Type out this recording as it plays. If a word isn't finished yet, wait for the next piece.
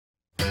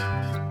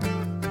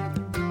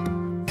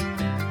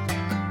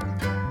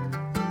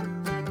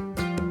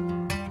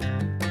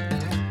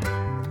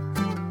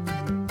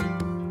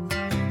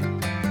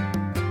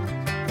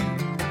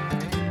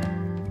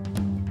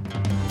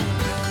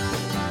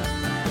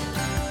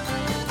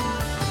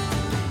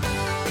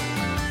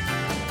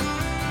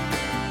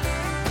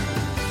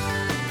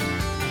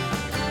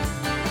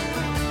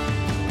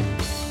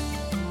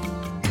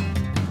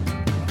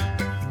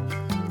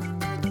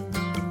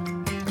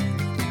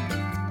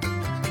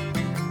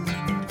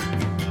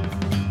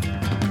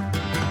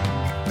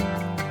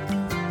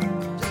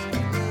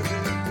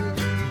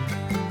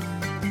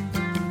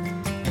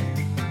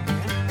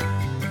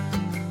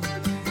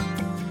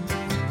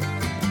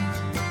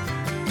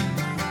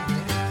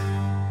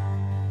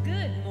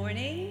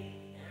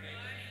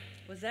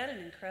Is that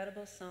an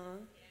incredible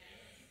song?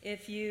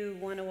 If you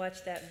want to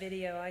watch that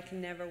video, I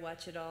can never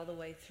watch it all the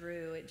way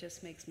through. It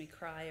just makes me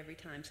cry every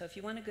time. So if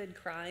you want a good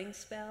crying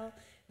spell,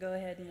 go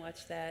ahead and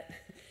watch that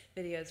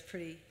video. It's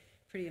pretty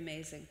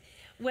amazing.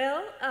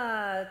 Well,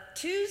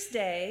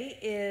 Tuesday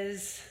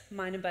is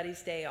mine and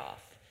Buddy's day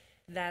off.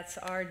 That's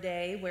our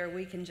day where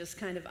we can just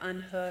kind of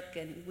unhook,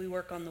 and we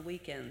work on the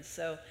weekends.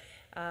 So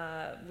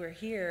we're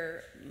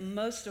here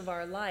most of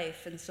our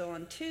life, and so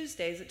on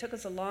Tuesdays, it took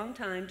us a long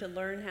time to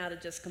learn how to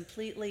just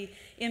completely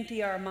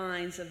empty our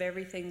minds of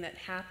everything that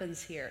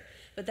happens here.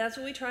 But that's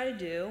what we try to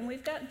do, and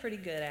we've gotten pretty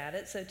good at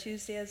it. So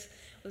Tuesdays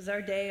was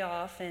our day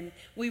off, and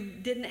we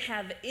didn't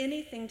have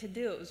anything to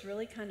do. It was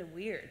really kind of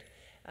weird.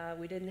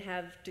 We didn't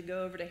have to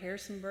go over to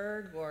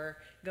Harrisonburg or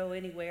go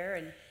anywhere,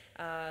 and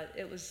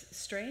it was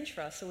strange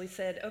for us. So we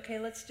said, okay,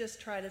 let's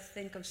just try to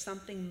think of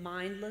something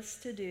mindless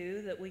to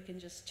do that we can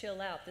just chill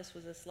out. This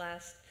was this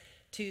last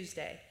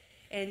Tuesday.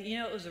 And you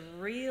know, it was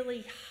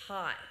really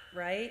hot,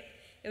 right?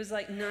 It was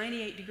like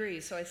 98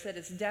 degrees. So I said,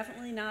 it's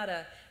definitely not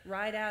a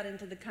ride out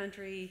into the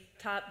country,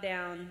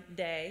 top-down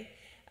day.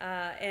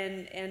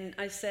 And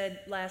I said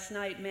last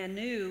night,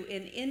 Manu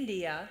in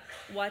India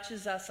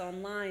watches us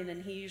online,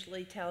 and he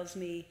usually tells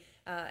me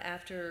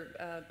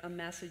after a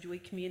message we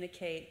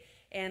communicate.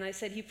 And I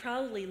said, he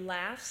probably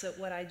laughs at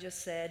what I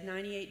just said.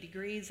 98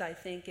 degrees, I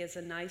think, is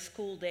a nice,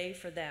 cool day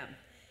for them.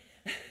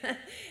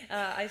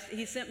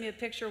 He sent me a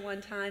picture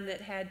one time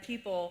that had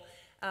people,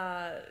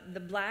 the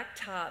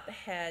blacktop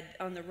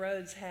on the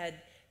roads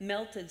had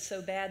melted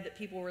so bad that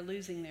people were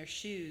losing their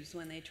shoes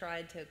when they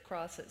tried to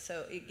cross it.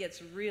 So it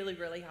gets really,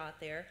 really hot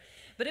there.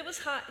 But it was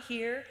hot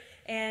here,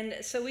 and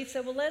so we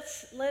said, well,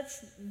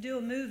 let's do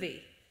a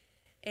movie.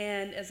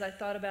 And as I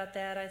thought about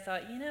that, I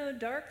thought, you know,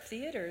 dark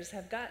theaters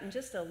have gotten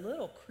just a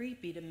little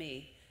creepy to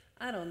me.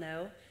 I don't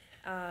know.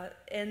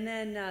 And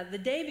then the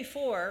day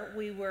before,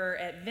 we were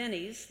at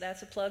Vinny's.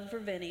 That's a plug for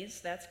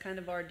Vinny's. That's kind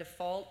of our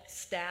default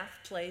staff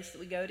place that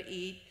we go to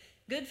eat.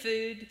 Good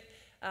food.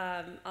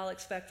 I'll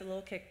expect a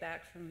little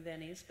kickback from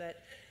Vinny's,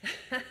 but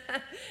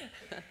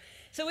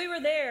so we were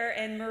there,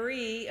 and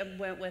Marie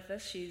went with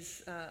us.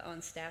 She's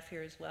on staff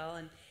here as well,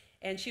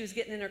 and she was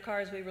getting in her car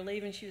as we were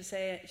leaving. She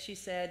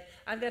said,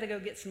 I've got to go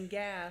get some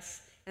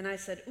gas. And I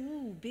said,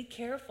 ooh, be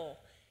careful,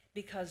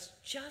 because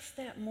just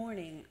that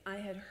morning I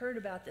had heard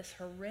about this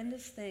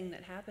horrendous thing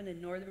that happened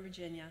in Northern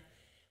Virginia,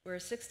 where a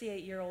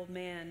 68-year-old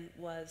man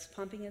was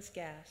pumping his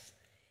gas,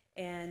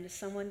 and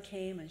someone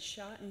came and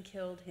shot and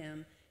killed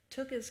him,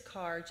 took his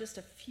car just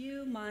a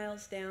few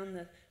miles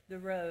down the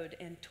road,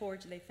 and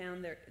they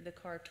found the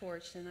car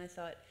torched. And I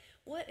thought,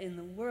 what in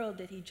the world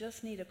did he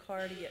just need a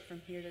car to get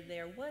from here to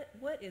there?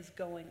 What is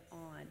going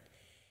on?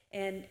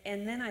 And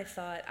then I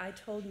thought, I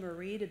told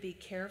Marie to be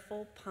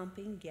careful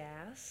pumping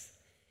gas,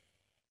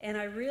 and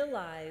I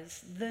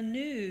realized the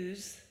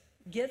news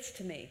gets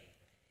to me.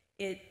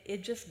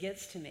 It just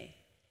gets to me.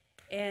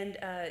 And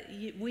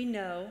we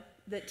know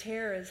that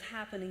terror is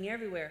happening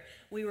everywhere.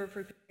 We were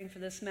preparing for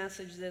this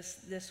message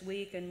this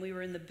week, and we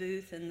were in the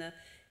booth, and the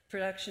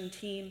production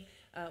team,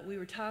 we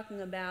were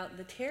talking about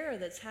the terror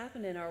that's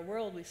happened in our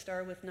world. We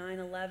started with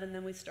 9/11,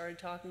 then we started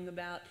talking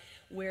about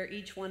where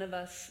each one of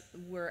us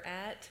were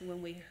at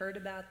when we heard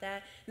about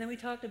that. And then we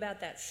talked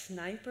about that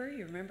sniper.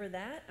 You remember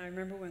that? I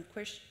remember when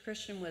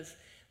Christian was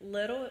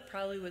little. It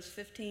probably was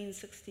 15,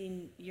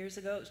 16 years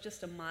ago. It was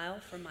just a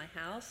mile from my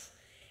house.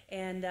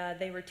 And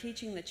they were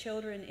teaching the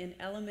children in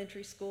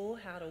elementary school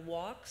how to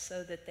walk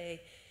so that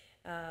they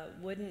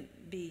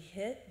wouldn't be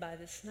hit by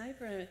the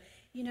sniper.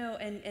 You know,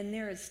 and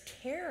there is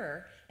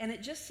terror, and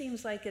it just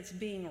seems like it's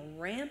being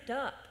ramped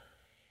up.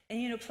 And,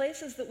 you know,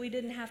 places that we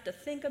didn't have to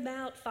think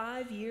about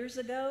 5 years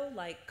ago,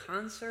 like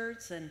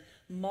concerts and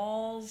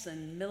malls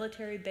and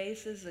military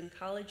bases and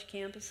college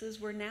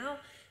campuses, we're now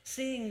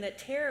seeing that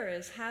terror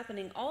is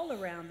happening all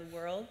around the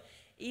world,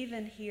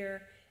 even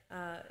here.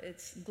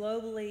 It's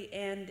globally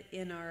and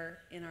in our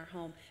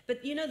home.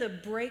 But you know, the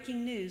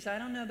breaking news, I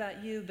don't know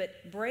about you,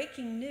 but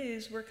breaking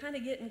news, we're kind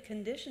of getting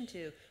conditioned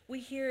to. We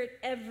hear it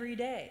every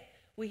day.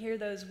 We hear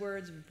those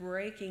words,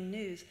 breaking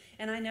news.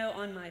 And I know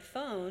on my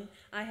phone,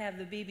 I have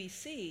the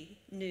BBC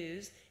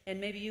News,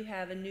 and maybe you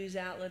have a news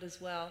outlet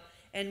as well.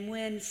 And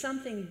when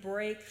something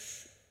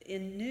breaks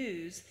in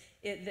news,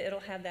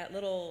 it'll have that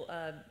little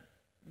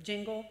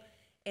jingle.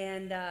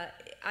 And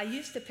I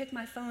used to pick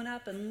my phone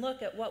up and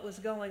look at what was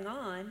going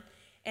on,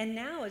 and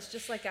now it's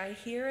just like I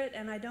hear it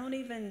and I don't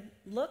even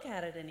look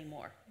at it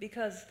anymore,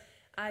 because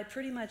I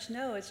pretty much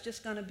know it's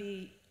just going to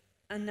be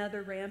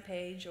another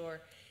rampage.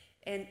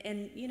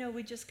 And you know,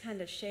 we just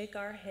kind of shake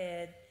our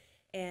head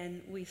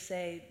and we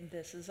say,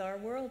 this is our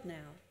world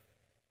now.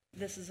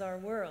 This is our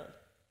world.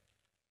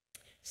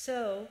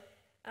 So,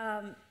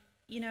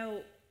 you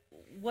know,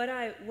 what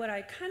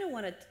I kind of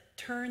want to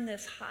turn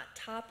this hot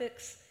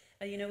topics.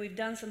 You know, we've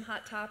done some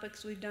hot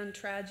topics. We've done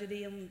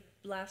tragedy, and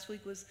last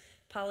week was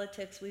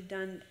politics. We've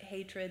done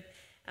hatred.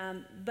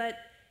 But,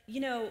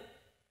 you know,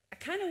 I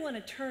kind of want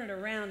to turn it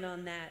around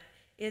on that.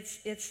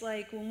 It's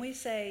like when we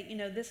say, you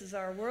know, this is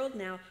our world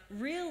now,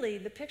 really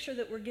the picture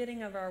that we're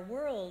getting of our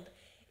world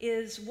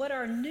is what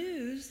our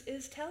news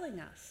is telling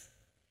us.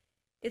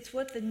 It's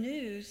what the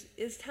news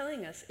is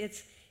telling us.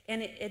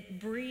 It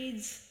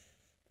breeds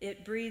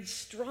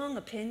strong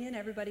opinion.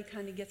 Everybody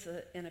kind of gets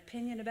an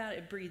opinion about it.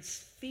 It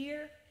breeds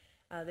fear.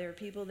 There are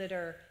people that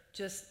are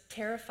just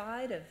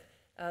terrified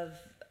of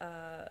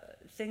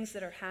things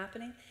that are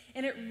happening.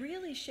 And it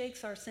really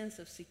shakes our sense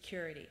of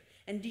security.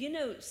 And do you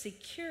know,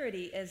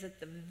 security is at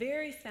the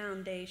very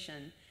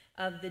foundation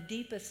of the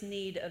deepest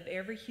need of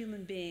every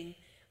human being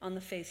on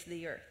the face of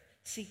the earth.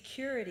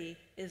 Security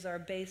is our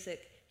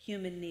basic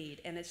human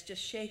need, and it's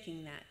just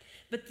shaking that.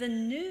 But the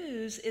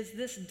news is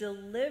this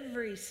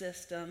delivery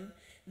system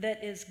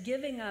that is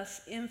giving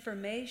us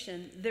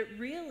information that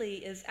really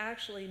is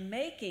actually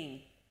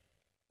making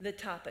the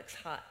topics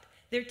hot.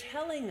 They're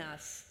telling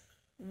us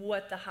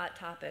what the hot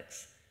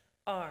topics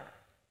are.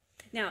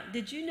 Now,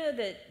 did you know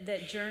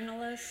that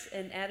journalists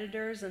and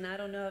editors, and I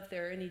don't know if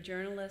there are any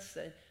journalists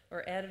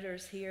or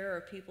editors here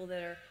or people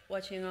that are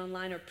watching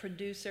online or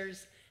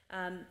producers,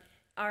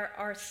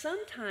 are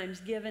sometimes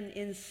given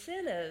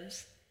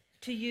incentives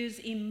to use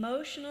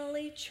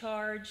emotionally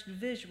charged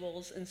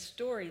visuals and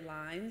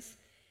storylines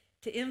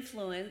to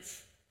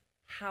influence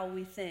how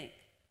we think.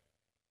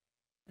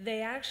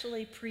 They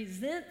actually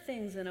present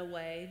things in a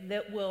way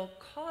that will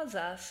cause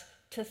us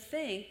to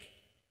think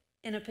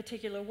in a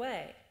particular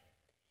way.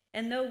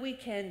 And though we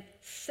can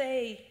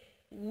say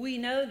we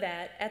know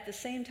that, at the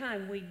same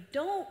time, we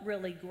don't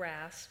really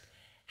grasp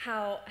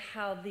how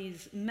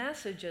these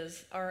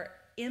messages are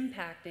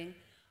impacting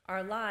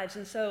our lives.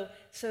 And so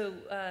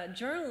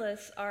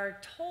journalists are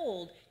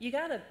told, you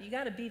gotta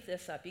beef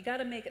this up. You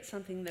gotta make it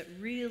something that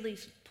really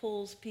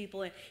pulls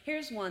people in.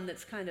 Here's one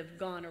that's kind of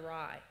gone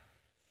awry.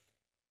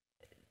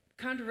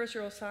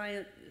 Controversial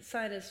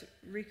scientist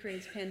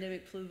recreates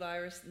pandemic flu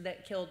virus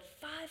that killed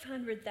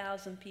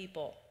 500,000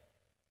 people,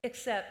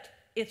 except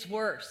it's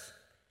worse.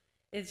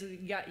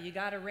 You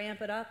got to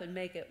ramp it up and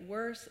make it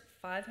worse.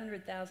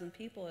 500,000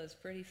 people is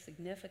pretty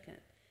significant,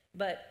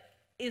 but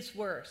it's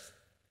worse.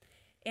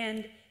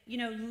 And, you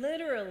know,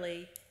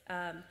 literally,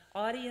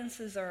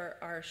 audiences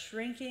are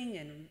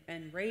shrinking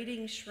and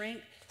ratings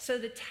shrink. So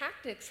the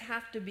tactics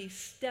have to be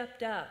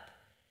stepped up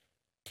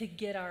to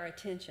get our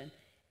attention.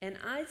 And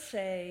I'd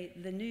say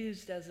the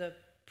news does a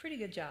pretty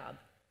good job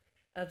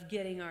of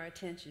getting our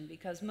attention,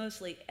 because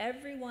mostly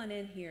everyone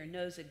in here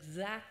knows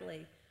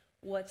exactly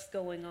what's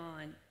going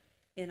on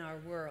in our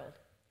world.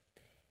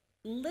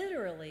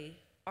 Literally,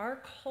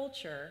 our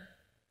culture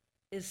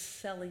is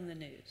selling the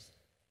news.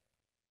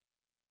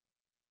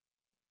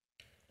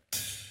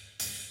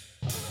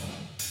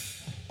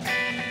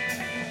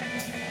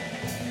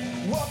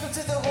 Welcome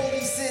to the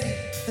holy city,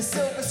 the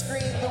silver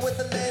screen, but with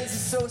the lens of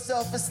so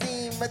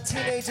self-esteem. A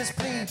teenager's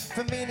plea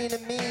for meaning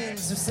and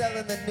means of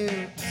selling the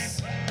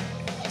news.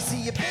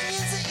 See,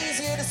 opinions are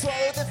easier to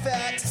swallow than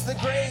facts. It's the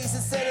grays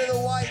instead of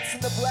the whites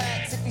and the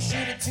blacks. If you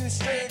shoot it too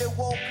straight, it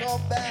won't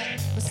come back.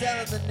 We're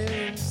selling the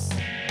news.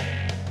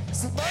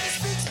 See, money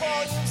speaks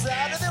volumes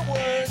louder than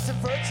words, and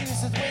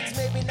virtues with wings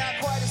maybe not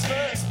quite as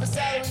first, but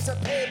salaries are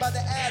paid by the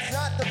ads,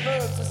 not the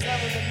verbs. We're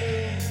selling the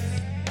news.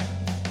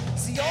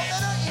 See, all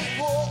that are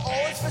equal,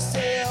 always for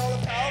sale.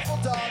 A powerful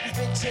dog has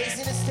been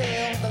chasing his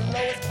tail. The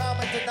lowest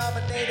common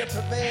denominator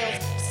prevails,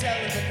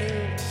 selling the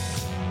news.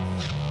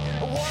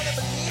 I wanna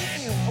believe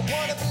you, I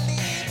wanna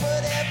believe,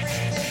 but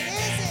everything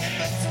is in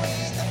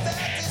between. The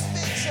fact is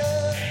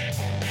fiction,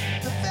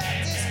 the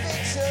fact is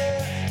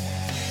fiction.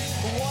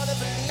 I wanna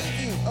believe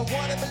you, I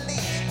wanna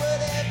believe,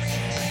 but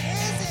everything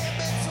is in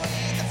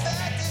between. The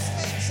fact is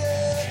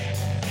fiction.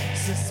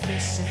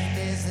 Suspicion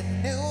is a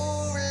new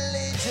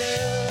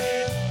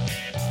religion.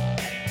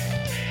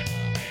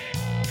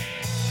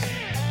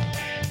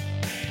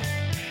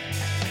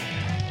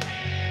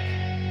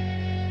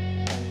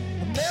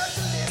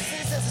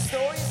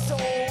 Story is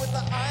told with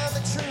the eye on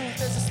the truth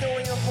as the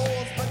story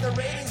unfolds, but the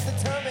ratings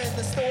determine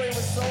the story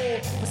was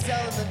sold. We're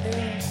selling the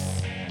news.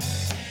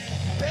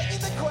 Begging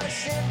the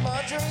question,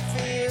 monitoring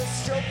fears,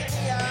 stroking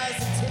the eyes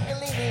and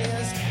tickling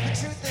ears. The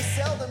truth is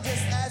seldom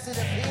just as it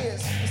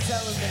appears. We're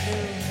selling the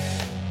news.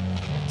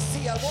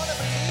 See, I wanna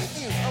believe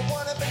you, I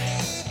wanna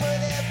believe, but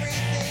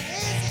everything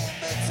is in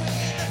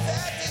between. The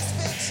fact is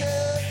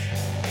fiction,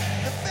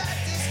 the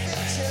fact is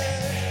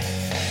fiction.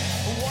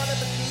 I wanna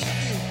believe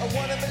you, I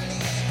wanna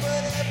believe,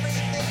 but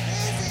everything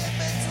is in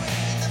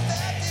between. The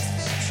fact is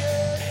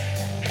fiction.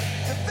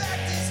 The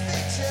fact is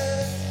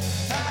fiction.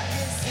 I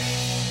can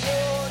see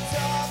your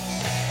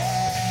talking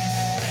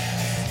heads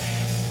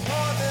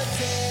on the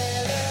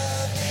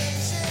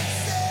television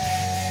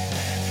set,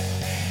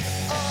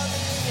 on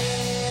the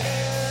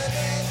internet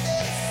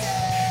they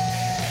say.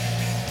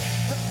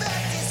 The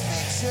fact is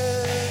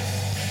fiction.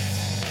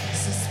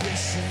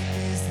 Suspicion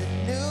is the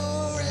new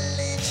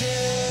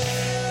religion.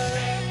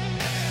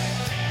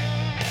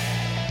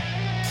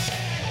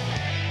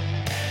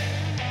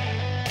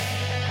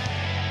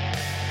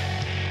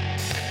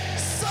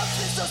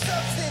 So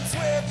substance,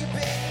 where have you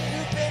been?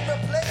 You've been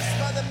replaced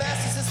by the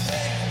masters of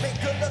spin. Make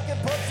good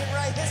looking books and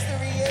write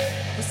history in.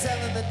 We're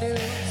selling the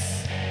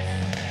news.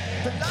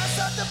 The loss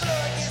of the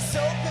blood gets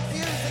so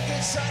confused, it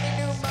gets shot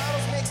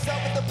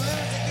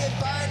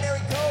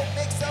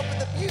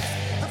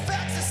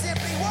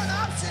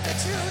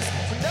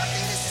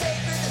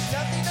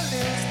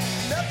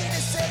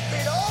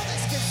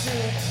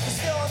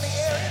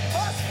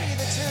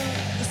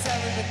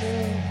the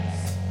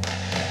news.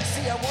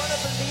 See, I wanna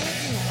believe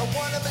you, I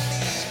wanna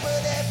believe,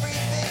 but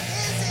everything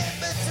is in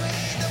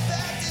between. The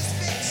fact is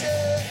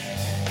fiction,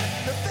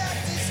 the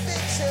fact is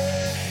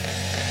fiction.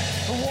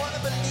 I wanna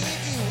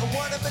believe you, I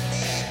wanna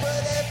believe,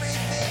 but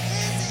everything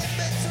is in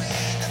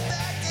between. The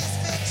fact is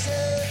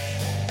fiction,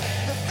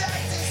 the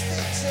fact is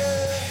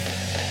fiction.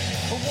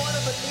 I wanna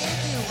believe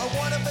you, I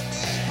wanna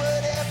believe,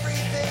 but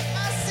everything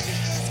I see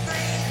is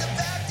green. The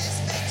fact is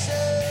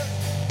fiction.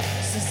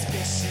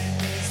 Suspicion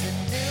is the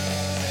new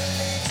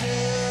religion.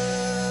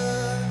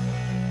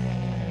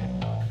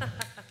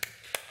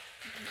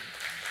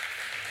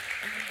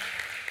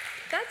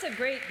 That's a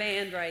great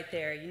band right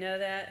there. You know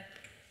that?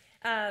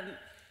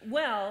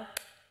 Well,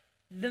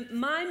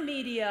 my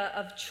media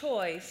of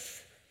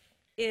choice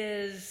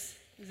is,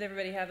 does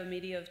everybody have a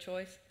media of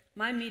choice?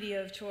 My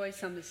media of choice,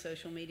 some is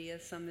social media,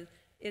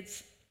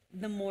 it's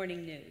the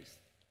morning news.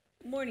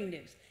 Morning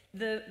news.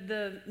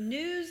 The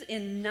news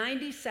in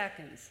 90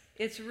 seconds.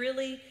 It's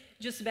really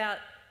just about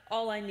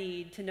all I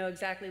need to know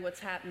exactly what's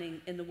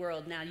happening in the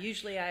world. Now,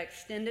 usually I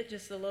extend it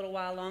just a little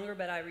while longer,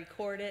 but I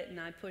record it and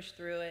I push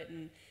through it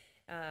and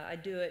I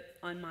do it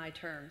on my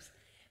terms.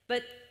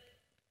 But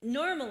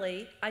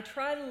normally, I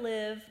try to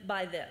live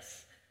by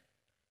this.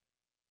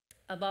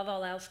 Above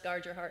all else,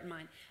 guard your heart and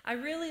mind. I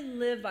really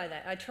live by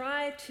that. I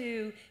try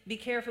to be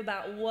careful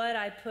about what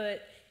I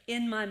put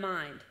in my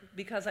mind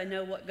because I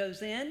know what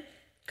goes in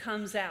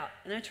comes out.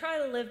 And I try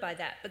to live by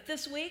that. But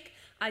this week,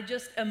 I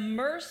just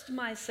immersed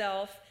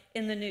myself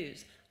in the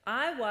news.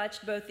 I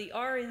watched both the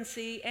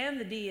RNC and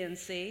the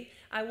DNC.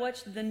 I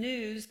watched the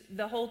news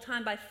the whole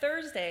time. By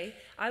Thursday,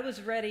 I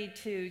was ready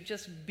to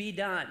just be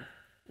done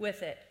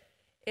with it.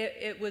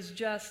 It was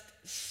just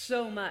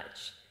so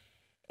much.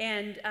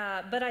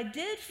 But I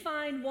did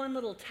find one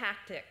little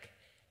tactic.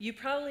 You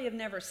probably have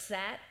never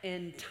sat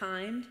and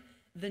timed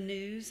the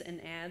news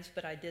and ads,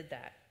 but I did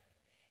that.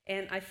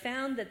 And I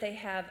found that they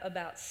have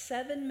about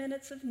 7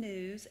 minutes of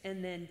news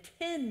and then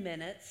 10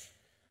 minutes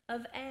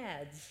of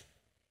ads.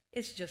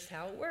 It's just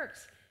how it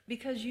works.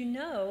 Because you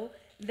know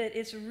that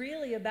it's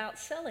really about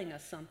selling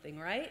us something,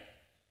 right?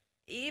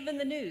 Even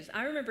the news.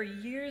 I remember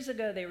years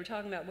ago they were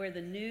talking about where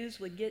the news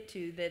would get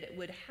to, that it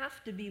would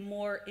have to be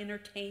more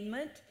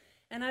entertainment.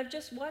 And I've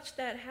just watched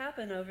that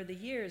happen over the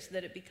years,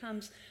 that it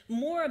becomes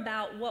more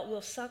about what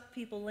will suck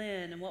people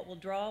in and what will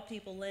draw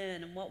people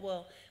in and what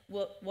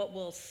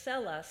will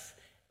sell us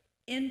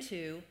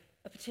into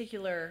a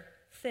particular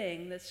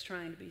thing that's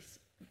trying to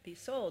be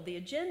sold. The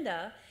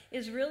agenda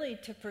is really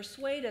to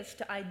persuade us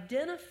to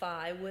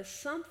identify with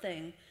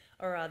something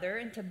or other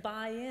and to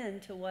buy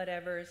into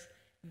whatever's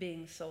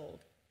being sold.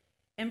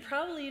 And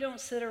probably you don't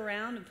sit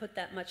around and put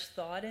that much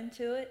thought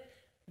into it,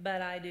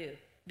 but I do.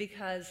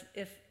 Because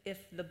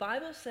if the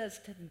Bible says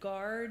to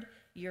guard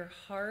your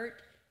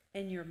heart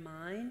and your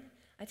mind,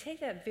 I take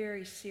that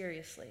very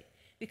seriously.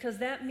 Because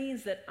that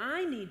means that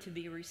I need to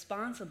be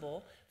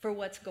responsible for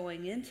what's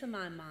going into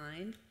my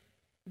mind,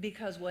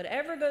 because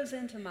whatever goes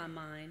into my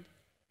mind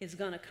is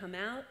going to come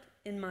out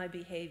in my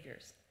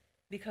behaviors.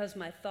 Because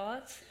my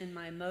thoughts and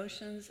my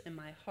emotions and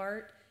my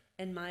heart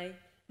and my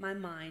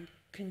mind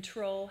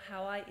control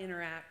how I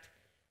interact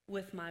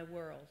with my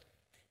world.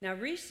 Now,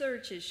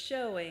 research is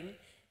showing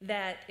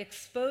that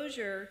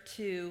exposure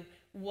to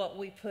what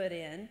we put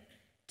in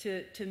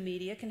to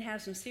media can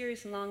have some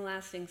serious and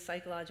long-lasting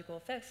psychological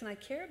effects, and I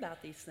care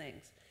about these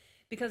things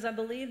because I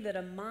believe that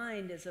a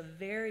mind is a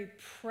very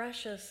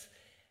precious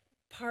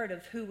part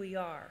of who we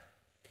are.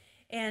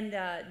 And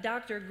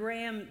Dr.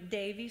 Graham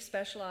Davy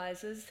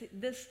specializes,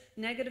 this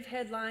negative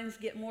headlines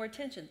get more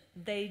attention.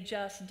 They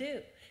just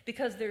do.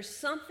 Because there's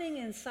something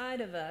inside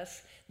of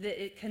us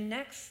that it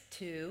connects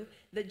to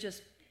that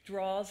just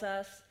draws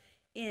us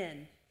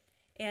in.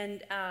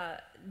 And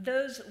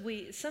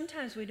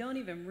sometimes we don't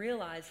even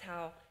realize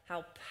how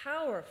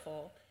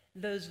powerful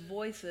those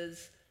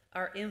voices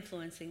are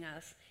influencing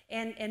us.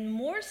 And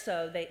more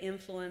so, they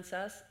influence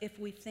us if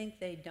we think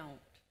they don't.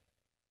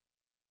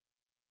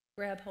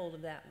 Grab hold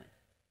of that one.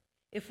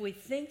 If we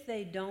think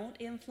they don't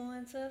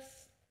influence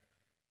us,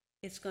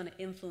 it's going to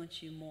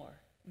influence you more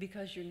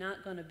because you're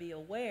not going to be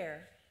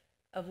aware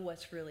of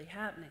what's really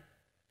happening.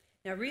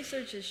 Now,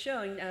 research is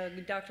showing,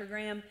 Dr.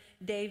 Graham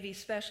Davy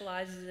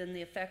specializes in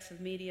the effects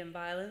of media and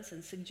violence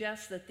and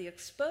suggests that the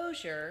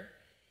exposure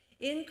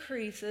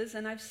increases,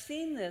 and I've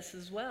seen this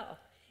as well,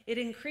 it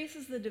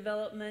increases the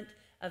development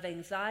of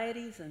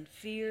anxieties and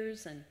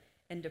fears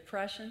and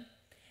depression,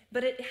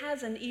 but it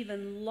has an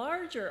even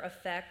larger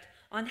effect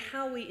on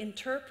how we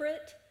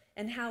interpret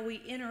and how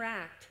we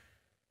interact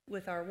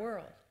with our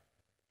world.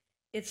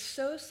 It's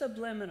so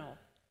subliminal.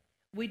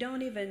 We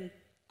don't even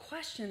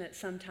question it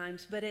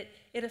sometimes, but it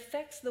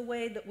affects the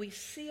way that we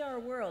see our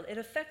world. It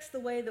affects the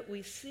way that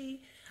we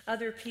see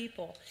other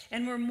people.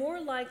 And we're more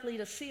likely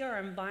to see our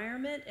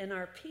environment and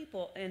our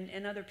people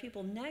and other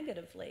people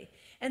negatively.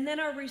 And then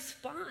our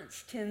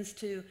response tends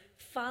to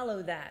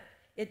follow that.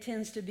 It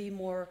tends to be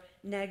more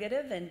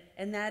negative,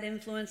 and that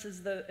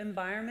influences the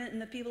environment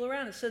and the people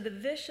around us. So the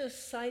vicious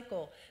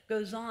cycle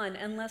goes on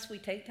unless we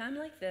take time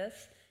like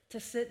this to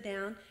sit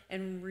down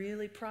and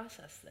really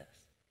process this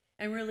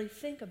and really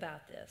think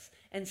about this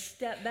and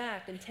step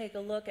back and take a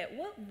look at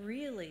what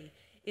really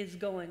is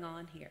going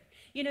on here.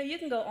 You know, you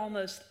can go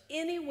almost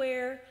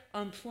anywhere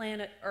on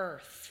planet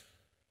Earth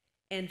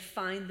and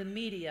find the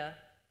media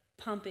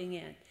pumping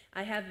in.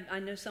 I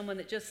know someone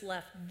that just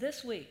left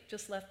this week,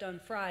 just left on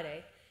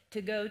Friday,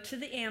 to go to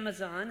the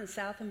Amazon in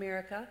South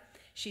America.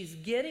 She's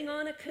getting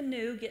on a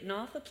canoe, getting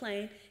off the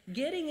plane,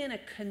 getting in a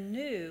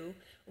canoe,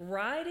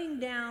 riding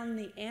down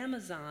the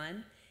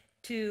Amazon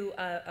to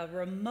a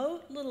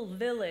remote little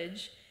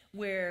village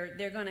where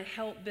they're going to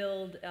help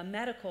build a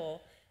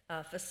medical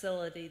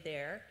facility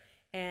there.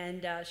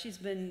 And she's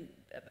been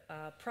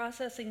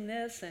processing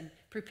this and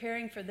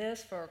preparing for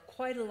this for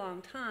quite a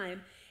long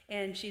time.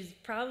 And she's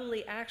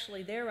probably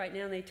actually there right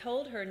now. And they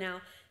told her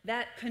now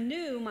that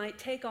canoe might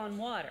take on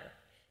water.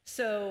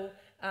 So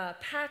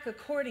pack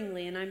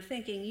accordingly. And I'm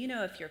thinking, you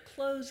know, if your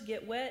clothes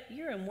get wet,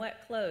 you're in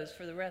wet clothes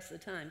for the rest of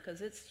the time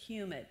because it's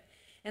humid.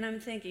 And I'm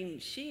thinking,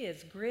 she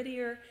is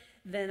grittier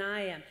than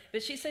I am.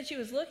 But she said she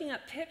was looking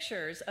up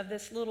pictures of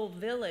this little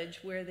village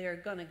where they're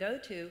going to go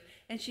to,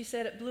 and she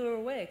said it blew her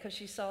away because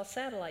she saw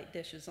satellite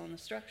dishes on the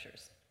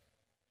structures.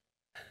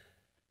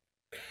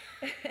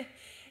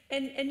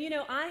 And you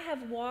know, I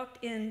have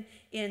walked in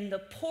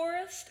the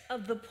poorest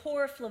of the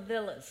poor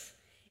favelas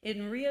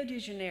in Rio de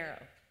Janeiro,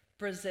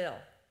 Brazil.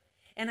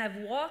 And I've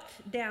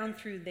walked down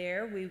through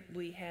there.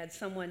 We had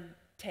someone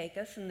take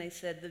us, and they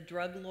said the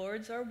drug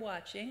lords are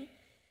watching,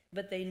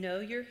 but they know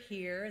you're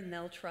here and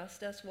they'll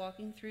trust us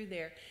walking through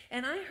there.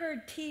 And I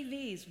heard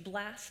TVs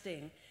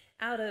blasting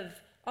out of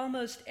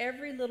almost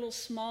every little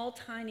small,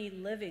 tiny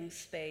living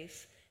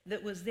space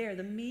that was there.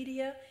 The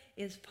media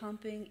is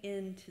pumping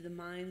into the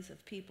minds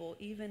of people,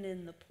 even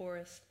in the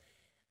poorest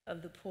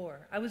of the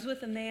poor. I was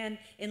with a man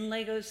in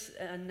Lagos,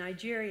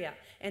 Nigeria,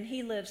 and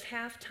he lives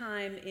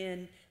half-time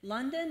in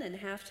London and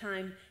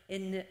half-time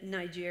in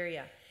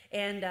Nigeria.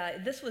 And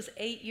this was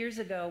 8 years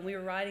ago. We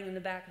were riding in the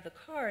back of the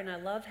car, and I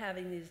love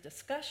having these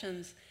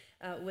discussions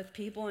with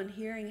people and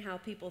hearing how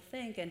people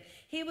think. And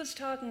he was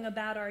talking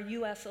about our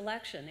U.S.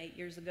 election. 8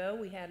 years ago,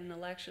 we had an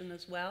election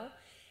as well.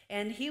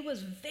 And he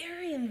was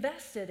very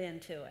invested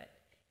into it,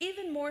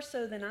 even more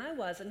so than I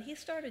was. And he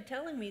started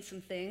telling me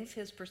some things,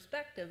 his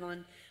perspective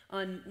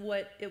on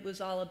what it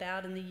was all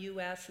about in the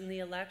U.S. and the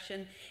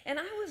election. And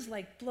I was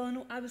like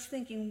I was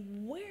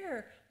thinking,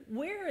 where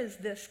is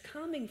this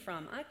coming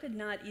from? I could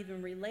not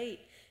even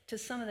relate to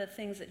some of the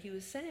things that he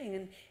was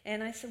saying.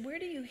 And I said, where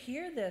do you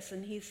hear this?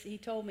 And he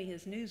told me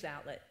his news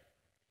outlet.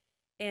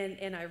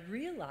 And I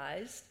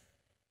realized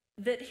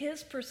that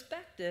his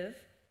perspective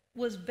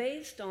was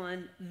based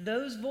on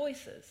those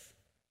voices.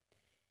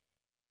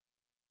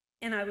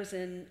 And I was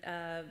in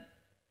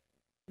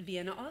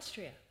Vienna,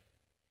 Austria.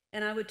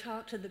 And I would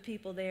talk to the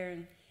people there,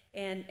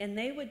 and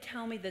they would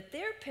tell me that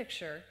their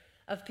picture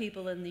of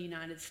people in the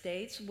United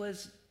States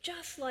was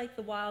just like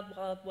the Wild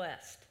Wild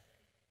West.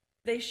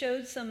 They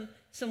showed some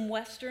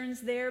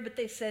Westerns there, but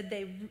they said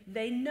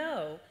they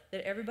know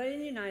that everybody in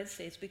the United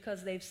States,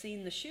 because they've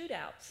seen the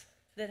shootouts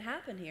that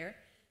happen here,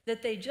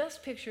 that they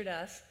just pictured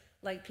us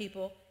like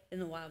people in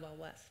the Wild Wild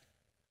West.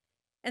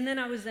 And then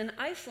I was in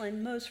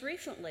Iceland most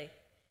recently,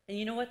 and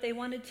you know what they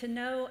wanted to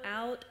know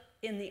out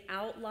in the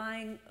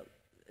outlying,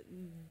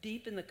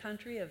 deep in the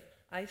country of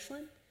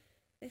Iceland?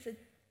 They said,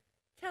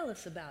 tell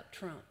us about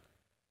Trump.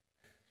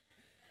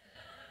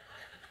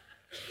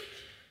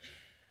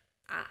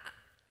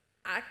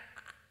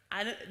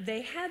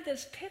 They had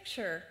this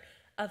picture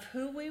of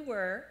who we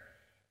were,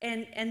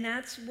 and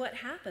that's what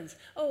happens.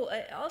 Oh,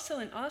 also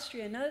in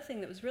Austria, another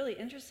thing that was really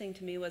interesting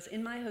to me was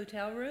in my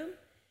hotel room,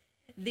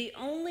 the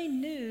only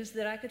news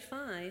that I could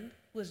find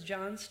was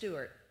Jon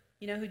Stewart.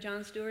 You know who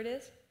Jon Stewart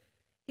is?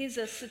 He's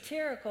a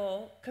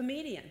satirical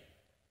comedian.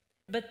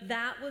 But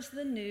that was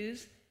the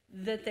news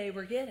that they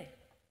were getting.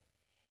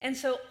 And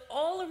so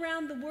all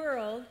around the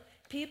world,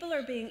 people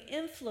are being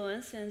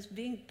influenced and it's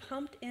being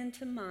pumped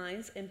into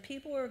minds, and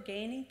people are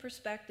gaining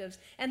perspectives.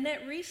 And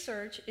that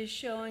research is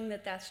showing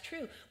that that's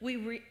true.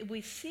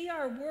 We see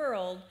our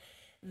world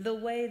the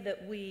way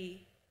that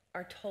we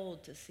are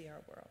told to see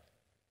our world.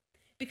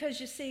 Because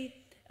you see,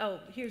 oh,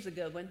 here's a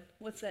good one.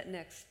 What's that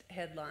next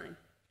headline?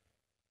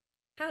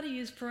 How to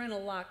use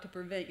parental lock to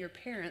prevent your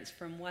parents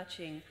from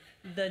watching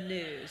the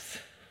news.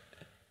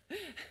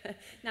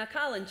 Now,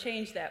 Colin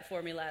changed that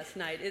for me last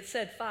night. It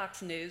said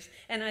Fox News,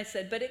 and I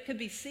said, but it could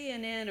be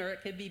CNN or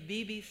it could be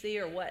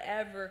BBC or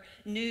whatever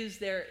news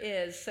there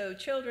is. So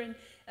children,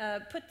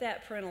 put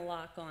that parental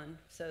lock on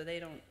so they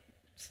don't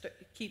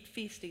keep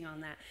feasting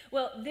on that.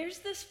 Well, there's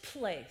this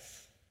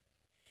place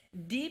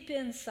deep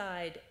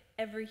inside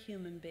every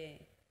human being,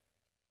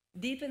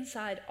 deep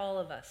inside all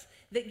of us,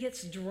 that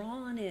gets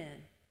drawn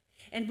in.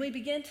 And we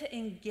begin to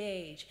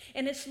engage.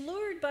 And it's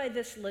lured by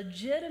this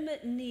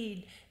legitimate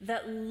need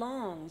that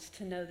longs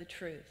to know the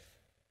truth.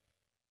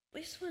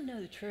 We just want to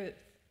know the truth.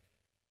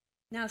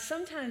 Now,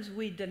 sometimes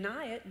we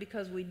deny it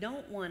because we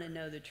don't want to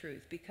know the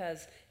truth,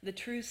 because the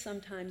truth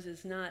sometimes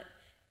is not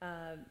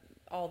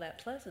all that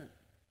pleasant.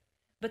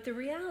 But the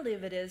reality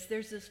of it is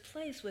there's this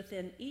place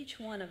within each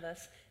one of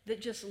us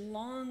that just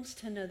longs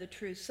to know the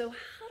truth. So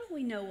how do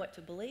we know what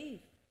to believe?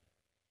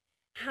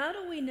 How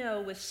do we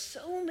know, with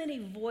so many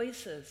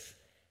voices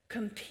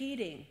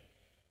competing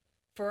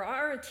for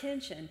our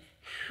attention,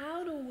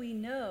 how do we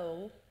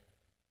know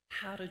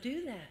how to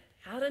do that?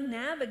 How to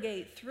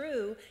navigate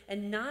through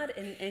and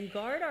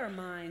guard our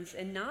minds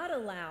and not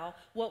allow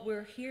what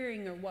we're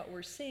hearing or what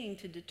we're seeing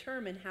to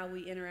determine how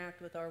we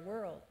interact with our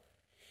world.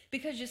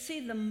 Because you see,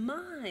 the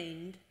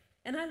mind,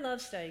 and I love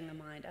studying the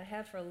mind. I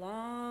have for a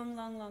long,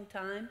 long, long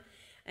time,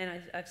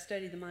 and I've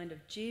studied the mind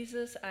of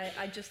Jesus.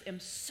 I just am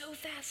so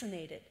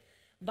fascinated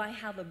by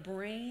how the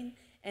brain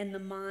and the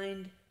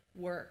mind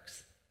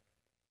works.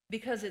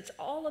 Because it's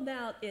all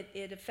about,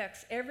 it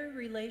affects every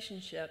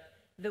relationship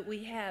that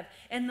we have.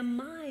 And the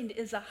mind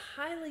is a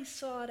highly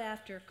sought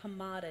after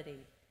commodity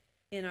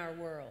in our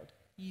world.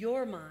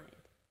 Your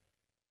mind,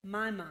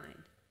 my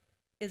mind,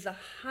 is a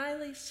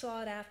highly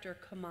sought after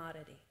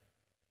commodity.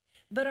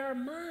 But our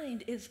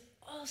mind is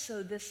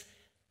also this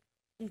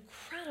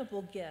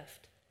incredible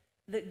gift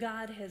that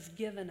God has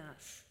given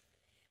us.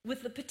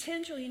 With the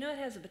potential, it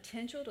has the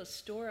potential to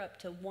store up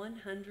to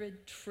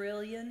 100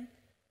 trillion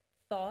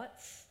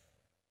thoughts.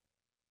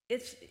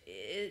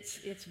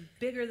 It's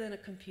bigger than a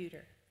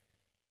computer.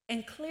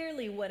 And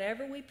clearly,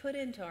 whatever we put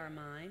into our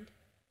mind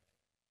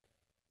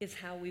is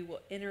how we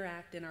will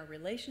interact in our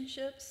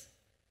relationships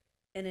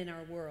and in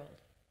our world.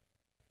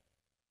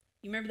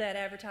 You remember that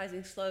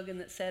advertising slogan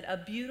that said, "A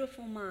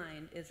beautiful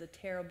mind is a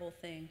terrible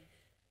thing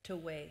to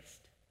waste."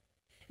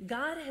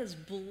 God has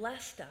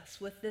blessed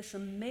us with this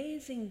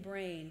amazing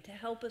brain to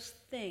help us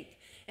think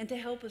and to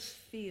help us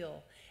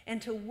feel and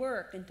to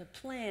work and to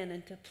plan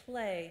and to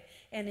play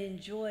and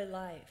enjoy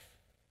life.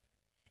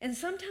 And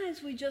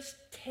sometimes we just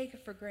take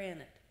it for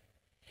granted.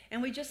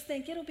 And we just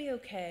think it'll be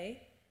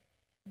okay,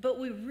 but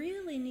we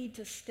really need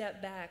to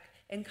step back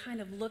and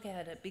kind of look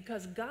at it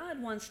because God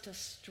wants to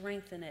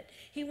strengthen it.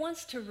 He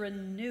wants to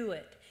renew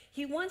it.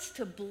 He wants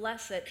to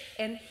bless it,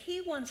 and He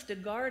wants to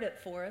guard it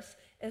for us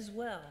as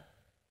well.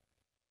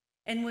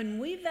 And when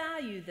we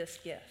value this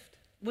gift,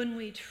 when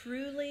we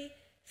truly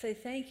say,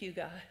 "Thank you,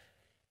 God,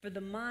 for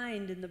the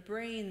mind and the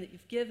brain that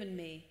you've given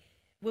me,"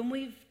 when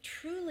we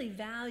truly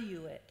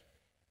value it,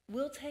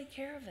 we'll take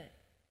care of it.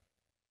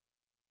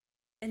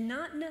 And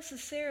not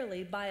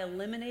necessarily by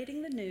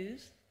eliminating the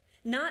news,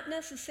 not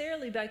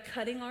necessarily by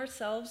cutting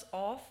ourselves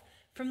off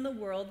from the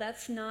world.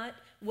 That's not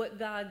what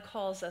God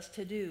calls us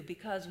to do,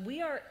 because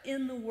we are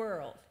in the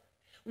world.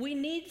 We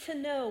need to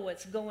know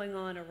what's going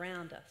on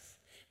around us.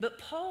 But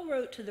Paul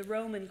wrote to the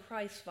Roman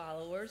Christ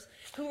followers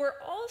who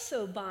were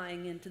also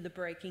buying into the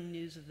breaking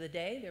news of the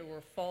day. There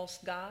were false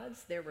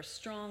gods, there were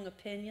strong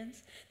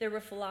opinions, there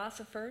were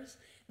philosophers.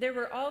 There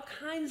were all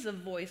kinds of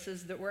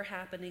voices that were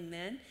happening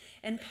then.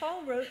 And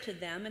Paul wrote to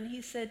them and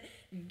he said,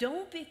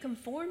 "Don't be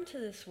conformed to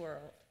this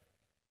world,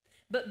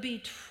 but be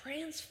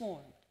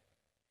transformed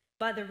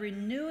by the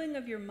renewing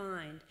of your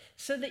mind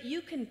so that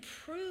you can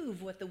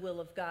prove what the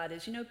will of God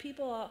is."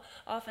 People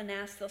often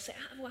ask, they'll say,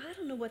 "Well, I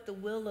don't know what the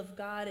will of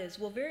God is."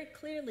 Well, very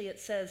clearly it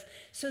says,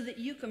 so that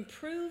you can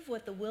prove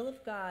what the will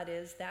of God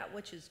is, that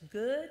which is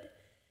good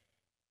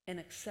and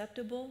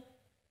acceptable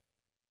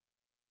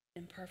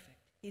and perfect.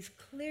 He's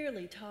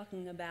clearly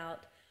talking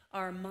about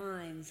our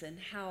minds and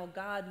how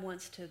God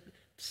wants to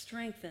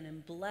strengthen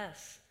and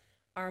bless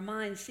our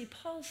minds. See,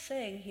 Paul's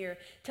saying here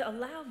to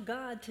allow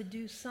God to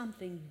do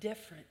something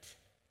different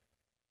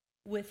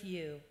with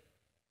you.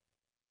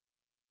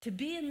 To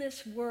be in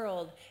this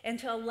world and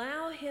to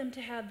allow Him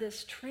to have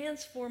this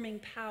transforming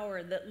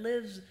power that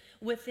lives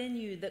within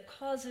you, that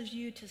causes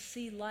you to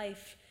see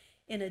life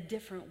in a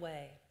different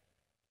way.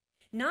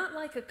 Not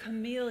like a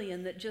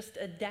chameleon that just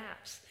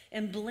adapts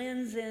and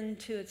blends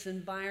into its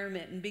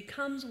environment and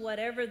becomes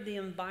whatever the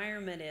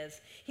environment is.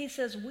 He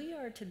says we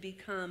are to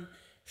become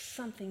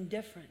something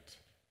different.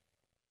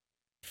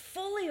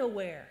 Fully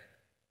aware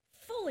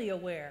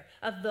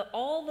of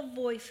all the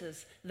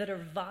voices that are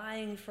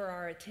vying for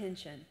our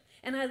attention.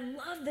 And I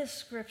love this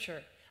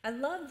scripture. I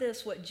love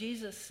this, what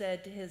Jesus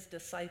said to His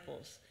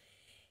disciples.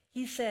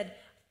 He said,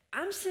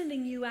 "I'm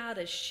sending you out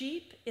as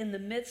sheep in the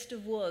midst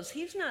of wolves."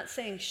 He's not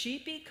saying,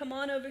 "Sheepy, come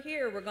on over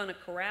here. We're going to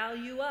corral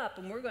you up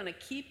and we're going to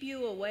keep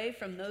you away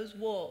from those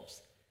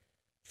wolves."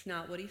 It's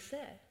not what He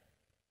said.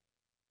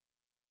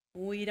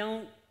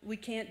 We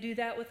can't do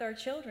that with our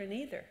children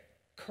either.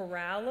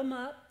 Corral them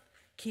up,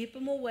 keep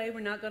them away. We're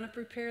not going to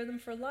prepare them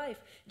for life.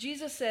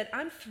 Jesus said,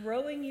 "I'm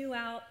throwing you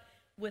out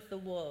with the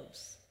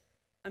wolves.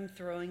 I'm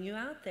throwing you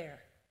out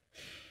there."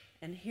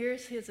 And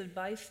here's His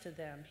advice to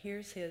them.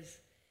 Here's His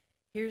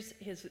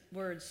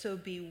words. "So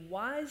be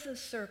wise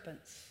as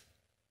serpents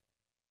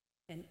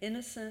and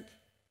innocent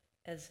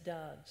as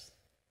doves."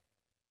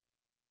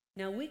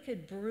 Now we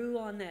could brew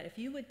on that. If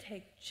you would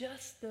take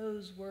just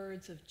those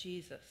words of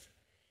Jesus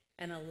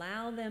and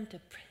allow them to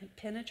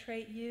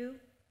penetrate you,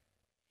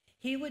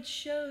 He would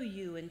show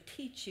you and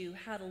teach you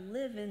how to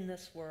live in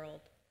this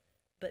world,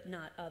 but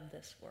not of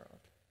this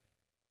world.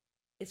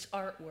 It's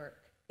artwork.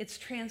 It's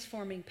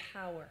transforming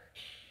power.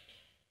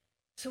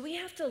 So we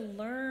have to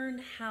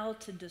learn how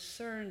to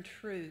discern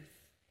truth.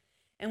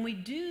 And we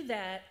do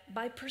that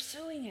by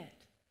pursuing it.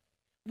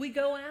 We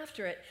go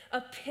after it.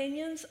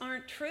 Opinions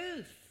aren't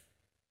truth.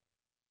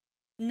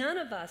 None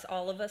of us,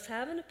 all of us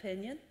have an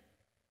opinion,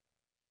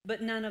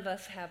 but none of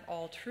us have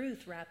all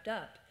truth wrapped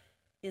up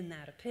in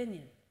that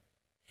opinion.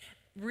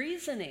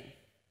 Reasoning.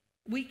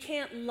 We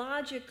can't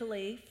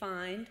logically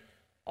find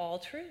all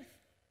truth.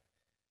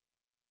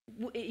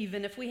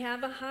 Even if we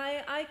have a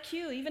high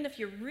IQ, even if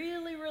you're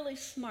really, really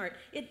smart,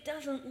 it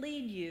doesn't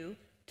lead you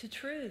to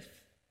truth.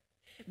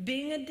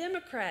 Being a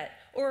Democrat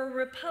or a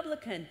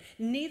Republican,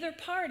 neither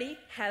party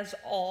has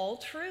all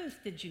truth.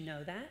 Did you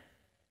know that?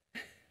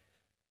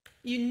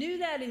 You knew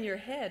that in your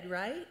head,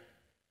 right?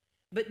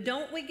 But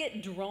don't we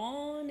get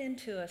drawn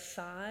into a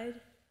side?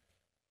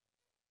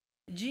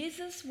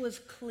 Jesus was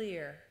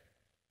clear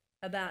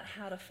about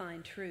how to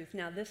find truth.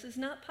 Now, this is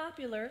not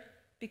popular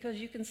because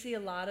you can see a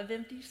lot of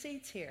empty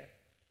seats here.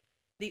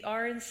 The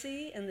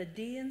RNC and the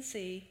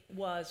DNC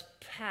was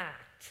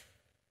packed,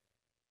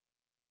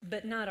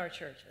 but not our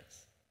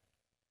churches.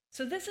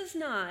 So this is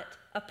not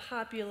a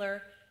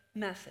popular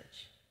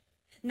message.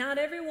 Not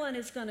everyone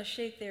is going to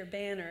shake their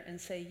banner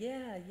and say,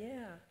 yeah,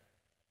 yeah.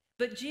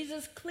 But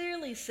Jesus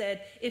clearly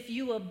said, if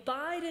you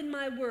abide in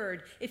my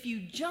word, if you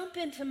jump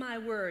into my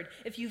word,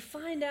 if you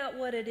find out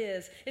what it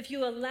is, if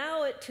you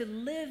allow it to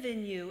live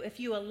in you, if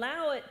you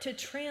allow it to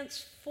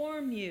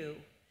transform you,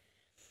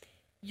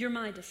 you're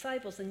my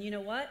disciples. And you know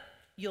what?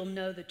 You'll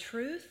know the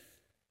truth,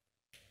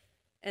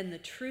 and the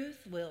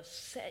truth will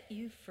set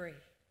you free.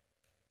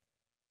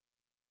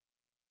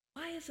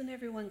 Why isn't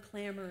everyone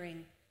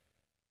clamoring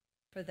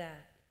for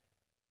that?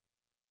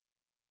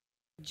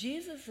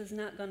 Jesus is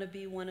not going to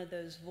be one of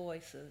those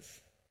voices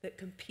that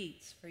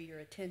competes for your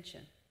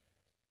attention.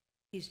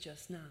 He's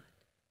just not.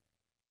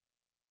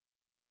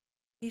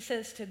 He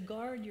says to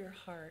guard your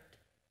heart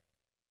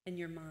and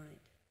your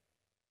mind.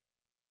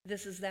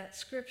 This is that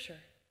scripture,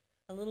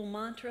 a little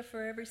mantra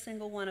for every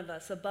single one of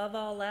us. Above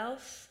all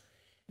else,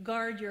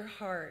 guard your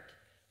heart,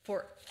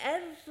 for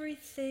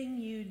everything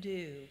you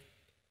do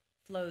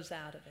flows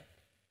out of it.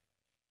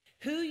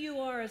 Who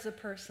you are as a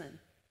person,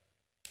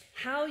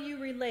 how you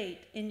relate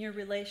in your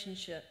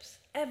relationships,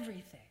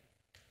 everything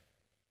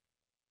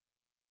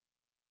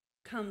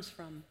comes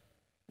from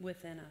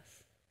within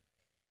us.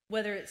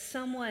 Whether it's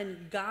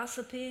someone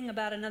gossiping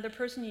about another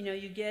person, you know,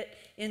 you get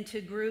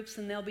into groups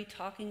and they'll be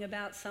talking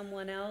about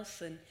someone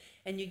else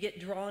and you get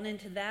drawn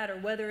into that, or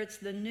whether it's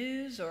the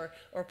news or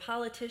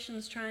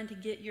politicians trying to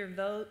get your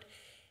vote,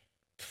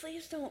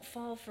 please don't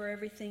fall for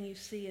everything you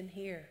see and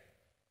hear.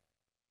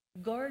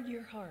 Guard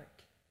your heart.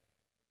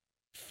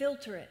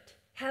 Filter it.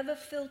 Have a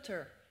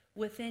filter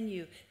within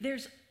you.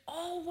 There's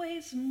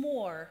always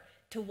more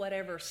to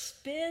whatever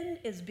spin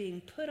is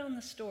being put on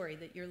the story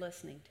that you're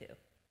listening to.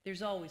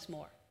 There's always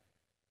more.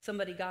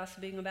 Somebody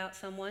gossiping about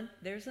someone,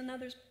 there's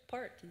another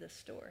part to this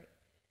story.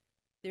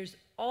 There's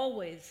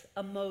always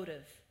a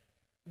motive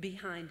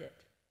behind it.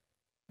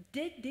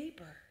 Dig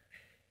deeper.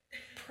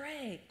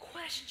 Pray,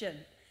 question,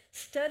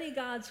 study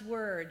God's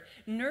word,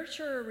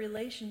 nurture a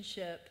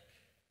relationship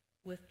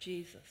with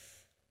Jesus.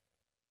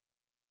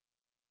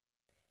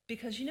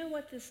 Because you know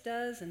what this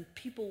does, and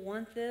people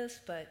want this,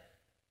 but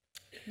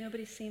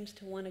nobody seems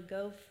to want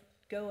to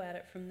go at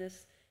it from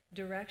this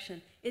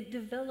direction. It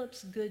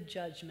develops good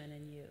judgment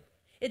in you.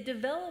 It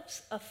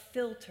develops a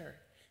filter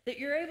that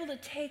you're able to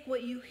take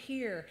what you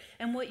hear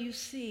and what you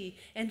see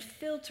and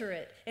filter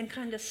it and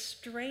kind of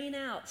strain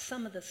out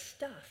some of the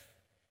stuff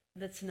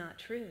that's not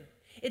true.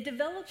 It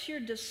develops your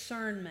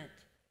discernment,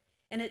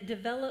 and it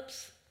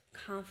develops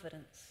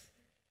confidence.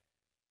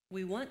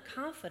 We want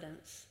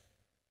confidence,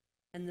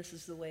 and this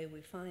is the way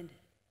we find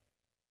it.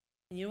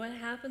 And you know what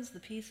happens? The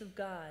peace of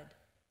God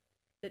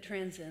that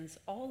transcends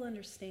all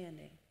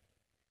understanding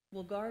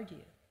will guard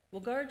you, will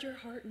guard your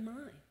heart and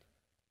mind.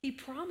 He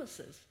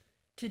promises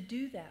to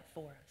do that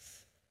for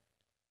us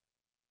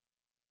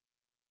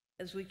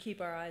as we keep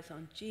our eyes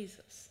on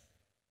Jesus.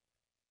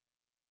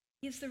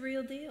 He's the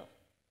real deal.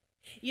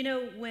 You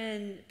know,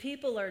 when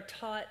people are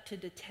taught to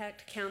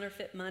detect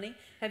counterfeit money,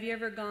 have you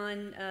ever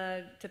gone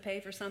to pay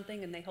for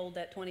something and they hold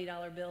that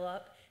 $20 bill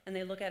up and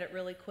they look at it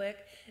really quick?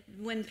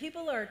 When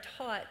people are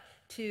taught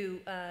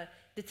to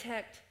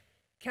detect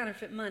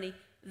counterfeit money,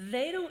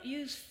 they don't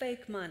use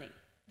fake money.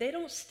 They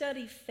don't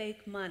study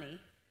fake money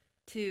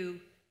to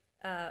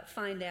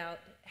find out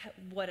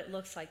what it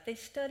looks like. They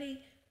study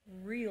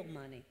real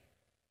money.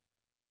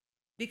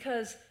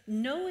 Because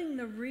knowing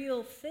the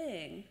real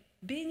thing,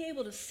 being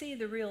able to see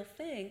the real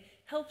thing,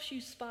 helps you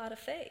spot a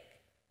fake.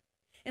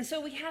 And so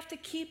we have to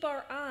keep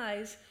our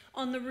eyes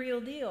on the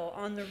real deal,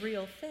 on the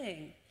real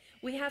thing.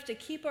 We have to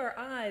keep our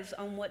eyes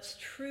on what's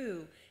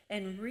true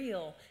and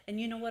real. And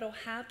you know what will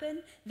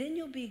happen? Then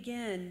you'll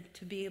begin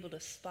to be able to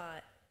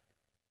spot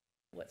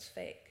what's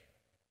fake.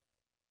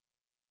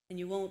 And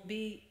you won't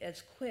be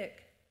as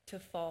quick to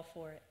fall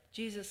for it.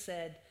 Jesus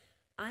said,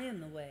 I am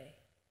the way,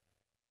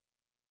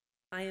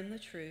 I am the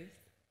truth,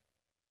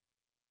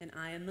 and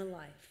I am the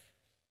life.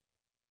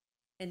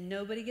 And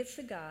nobody gets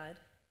to God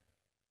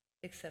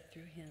except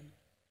through him.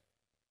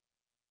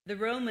 The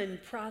Roman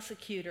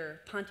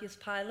prosecutor, Pontius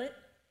Pilate,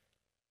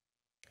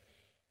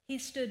 he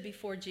stood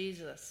before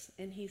Jesus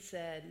and he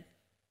said,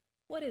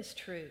 "What is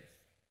truth?"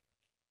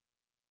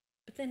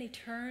 But then he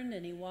turned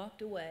and he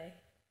walked away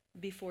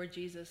before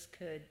Jesus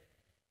could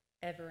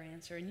ever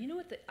answer. And you know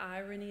what the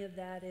irony of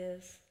that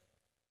is?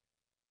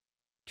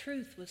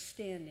 Truth was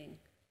standing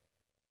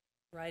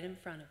right in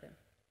front of him.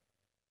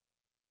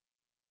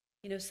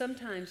 You know,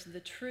 sometimes the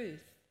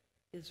truth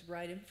is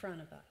right in front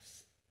of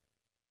us,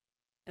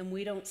 and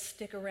we don't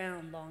stick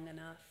around long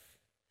enough.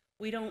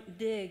 We don't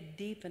dig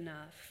deep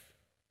enough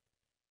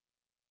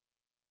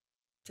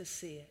to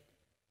see it.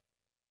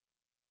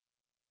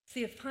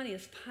 See, if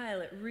Pontius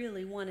Pilate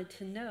really wanted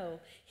to know,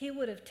 he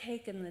would have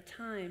taken the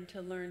time to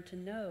learn to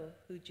know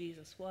who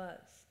Jesus was.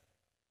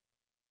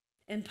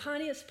 And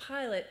Pontius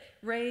Pilate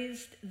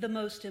raised the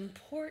most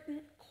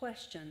important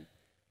question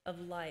of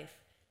life,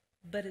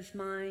 but his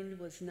mind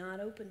was not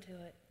open to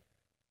it.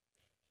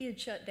 He had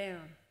shut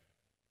down.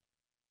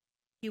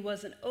 He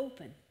wasn't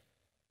open.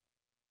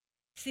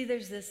 See,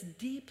 there's this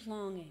deep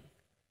longing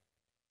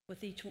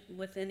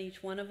within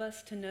each one of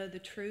us to know the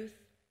truth.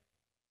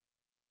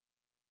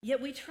 Yet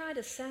we try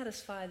to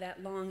satisfy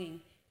that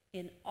longing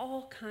in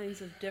all kinds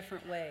of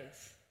different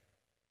ways.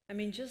 I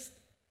mean, just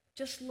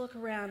look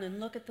around and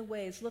look at the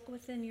ways. Look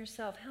within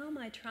yourself. How am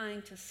I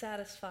trying to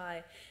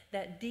satisfy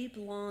that deep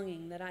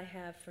longing that I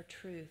have for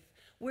truth?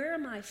 Where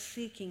am I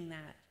seeking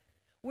that?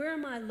 Where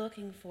am I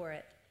looking for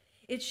it?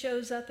 It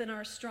shows up in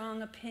our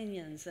strong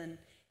opinions and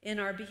in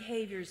our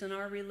behaviors and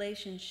our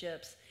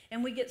relationships.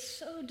 And we get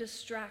so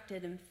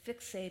distracted and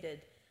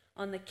fixated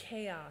on the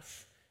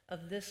chaos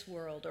of this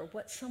world or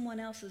what someone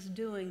else is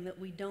doing that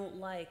we don't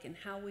like and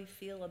how we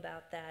feel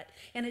about that.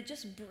 And it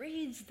just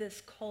breeds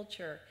this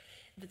culture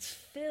that's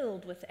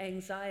filled with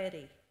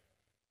anxiety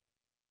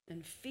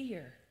and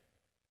fear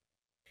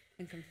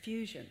and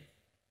confusion.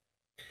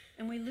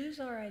 And we lose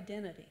our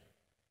identity.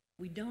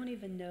 We don't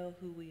even know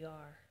who we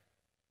are.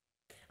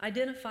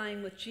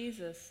 Identifying with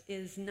Jesus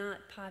is not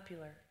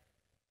popular.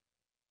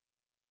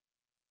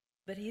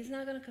 But he's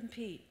not going to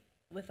compete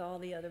with all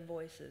the other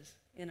voices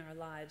in our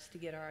lives to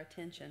get our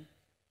attention.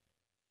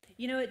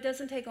 You know, it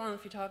doesn't take long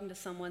if you're talking to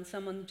someone.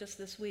 Someone just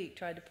this week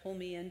tried to pull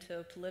me into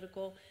a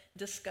political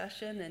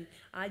discussion, and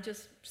I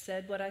just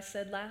said what I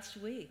said last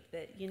week,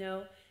 that, you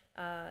know,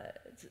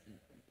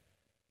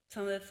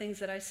 some of the things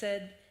that I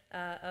said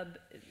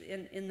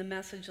in the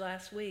message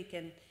last week,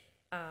 and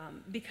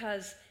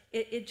because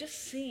it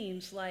just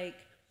seems like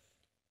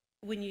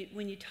when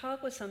you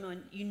talk with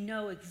someone, you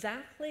know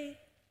exactly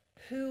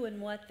who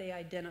and what they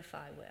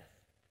identify with.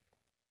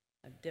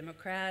 A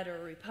Democrat or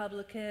a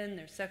Republican,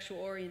 their sexual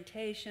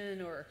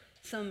orientation, or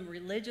some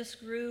religious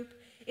group.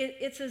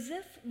 It's as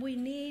if we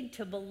need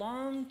to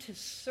belong to a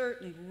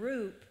certain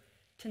group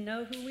to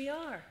know who we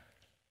are.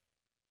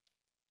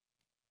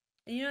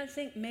 And you know, I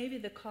think maybe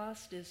the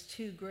cost is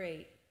too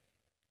great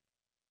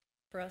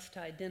for us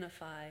to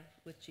identify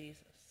with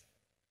Jesus.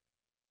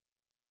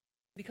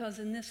 Because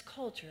in this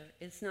culture,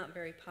 it's not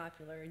very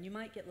popular, and you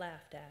might get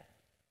laughed at.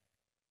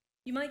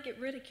 You might get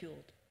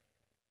ridiculed.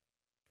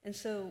 And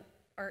so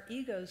our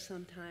egos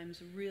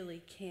sometimes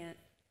really can't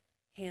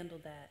handle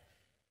that.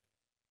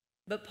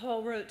 But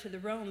Paul wrote to the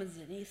Romans,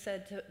 and he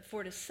said,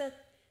 for to set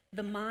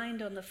the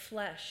mind on the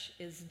flesh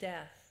is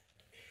death,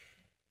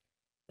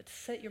 but to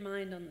set your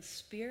mind on the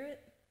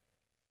Spirit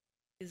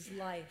is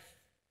life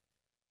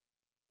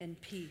and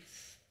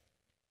peace.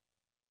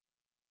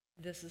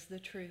 This is the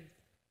truth.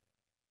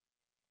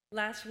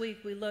 Last week,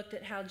 we looked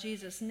at how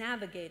Jesus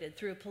navigated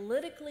through a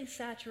politically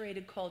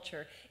saturated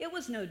culture. It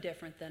was no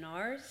different than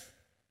ours.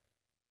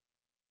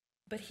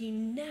 But he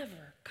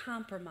never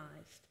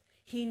compromised.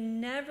 He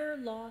never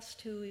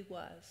lost who he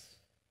was.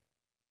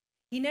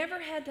 He never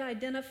had to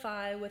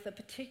identify with a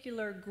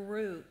particular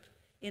group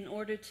in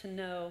order to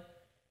know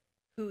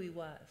who he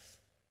was.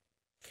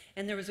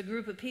 And there was a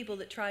group of people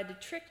that tried to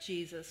trick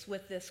Jesus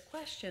with this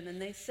question,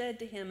 and they said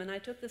to him, and I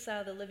took this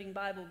out of the Living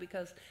Bible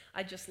because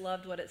I just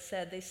loved what it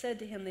said. They said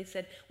to him,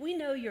 "We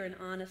know you're an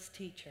honest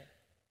teacher.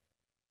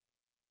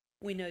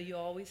 We know you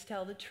always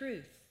tell the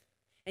truth,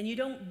 and you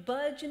don't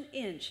budge an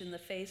inch in the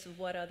face of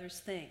what others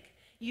think.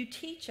 You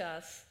teach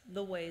us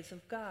the ways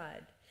of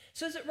God.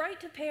 So is it right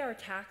to pay our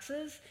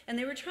taxes?" And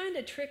they were trying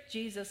to trick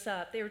Jesus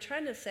up. They were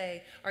trying to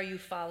say, are you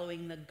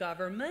following the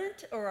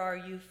government or are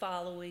you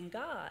following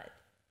God?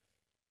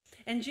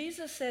 And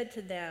Jesus said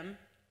to them,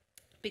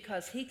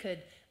 because he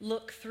could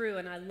look through,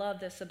 and I love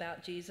this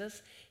about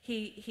Jesus,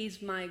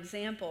 he's my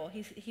example.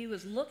 He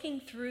was looking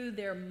through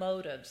their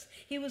motives.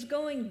 He was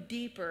going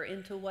deeper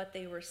into what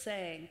they were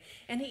saying.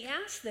 And he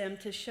asked them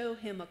to show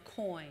him a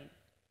coin.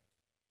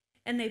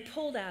 And they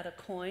pulled out a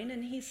coin,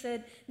 and he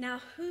said,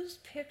 "Now whose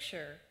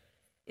picture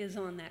is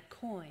on that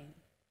coin?"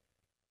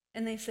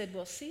 And they said,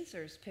 "Well,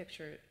 Caesar's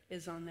picture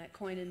is on that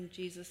coin." And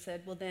Jesus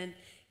said, "Well, then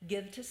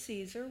give to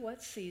Caesar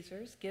what's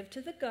Caesar's, give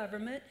to the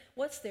government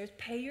what's theirs,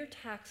 pay your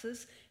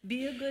taxes,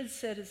 be a good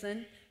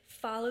citizen,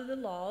 follow the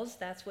laws."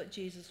 That's what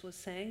Jesus was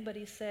saying. But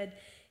he said,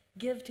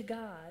 give to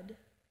God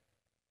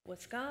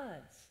what's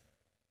God's.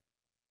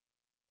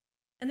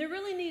 And there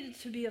really needed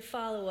to be a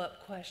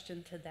follow-up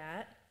question to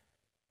that.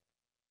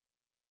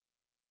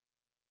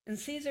 And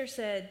Caesar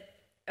said,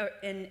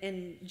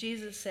 and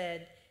Jesus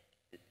said,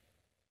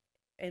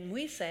 and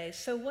we say,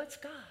 so what's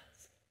God's?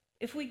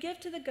 If we give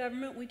to the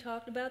government, we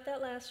talked about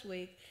that last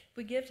week, if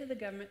we give to the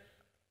government,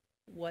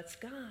 what's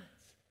God's?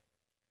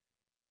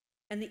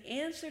 And the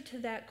answer to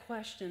that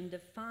question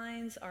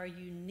defines our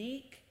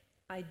unique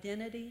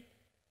identity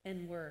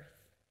and worth.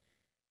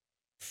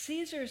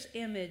 Caesar's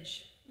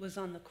image was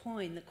on the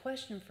coin. The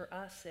question for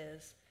us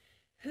is,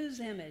 whose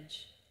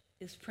image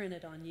is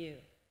printed on you?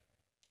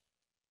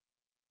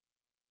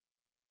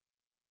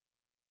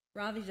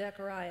 Ravi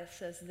Zacharias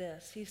says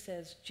this. He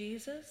says,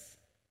 Jesus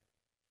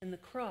and the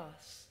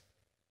cross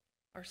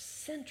are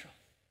central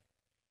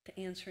to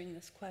answering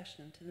this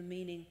question, to the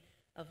meaning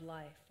of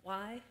life.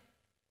 Why?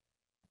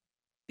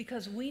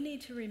 Because we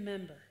need to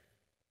remember,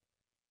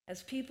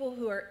 as people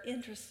who are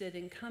interested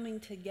in coming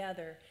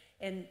together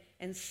and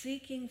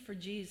seeking for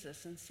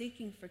Jesus and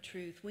seeking for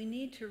truth, we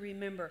need to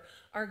remember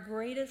our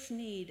greatest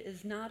need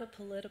is not a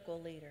political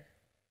leader.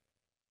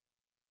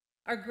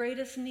 Our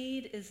greatest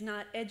need is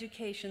not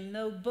education,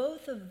 though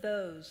both of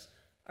those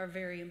are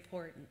very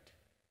important.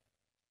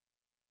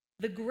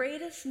 The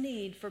greatest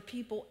need for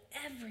people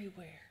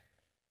everywhere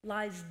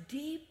lies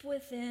deep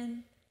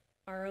within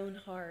our own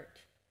heart,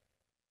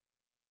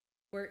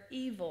 where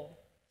evil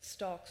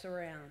stalks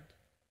around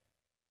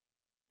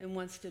and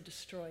wants to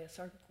destroy us.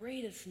 Our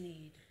greatest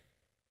need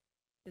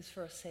is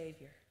for a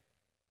Savior.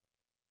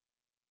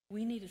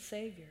 We need a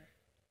Savior,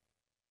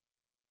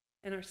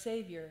 and our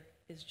Savior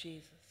is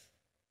Jesus.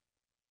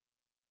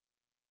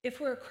 If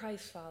we're a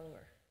Christ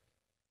follower,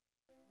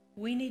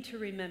 we need to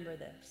remember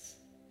this.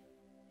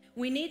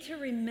 We need to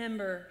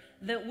remember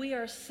that we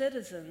are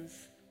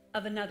citizens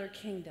of another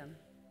kingdom,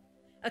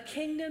 a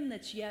kingdom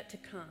that's yet to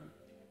come,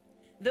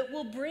 that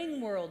will bring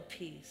world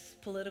peace.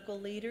 Political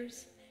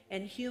leaders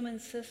and human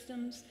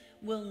systems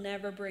will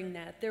never bring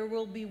that. There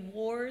will be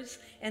wars,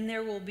 and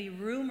there will be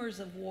rumors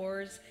of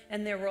wars,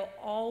 and there will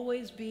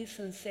always be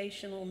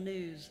sensational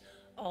news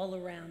all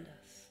around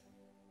us.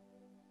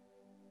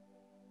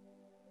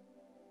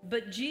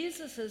 But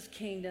Jesus'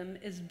 kingdom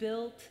is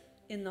built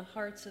in the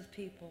hearts of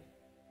people,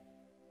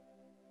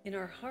 in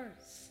our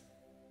hearts,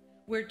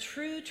 where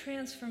true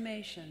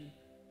transformation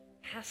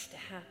has to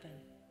happen,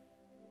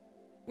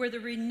 where the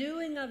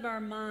renewing of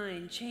our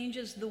mind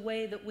changes the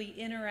way that we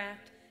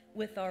interact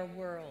with our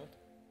world.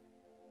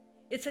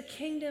 It's a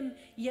kingdom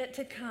yet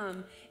to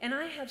come, and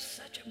I have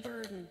such a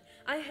burden.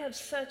 I have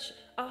such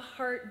a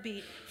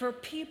heartbeat for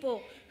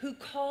people who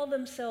call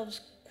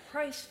themselves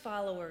Christ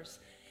followers.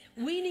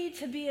 We need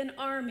to be an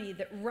army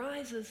that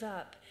rises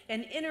up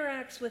and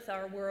interacts with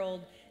our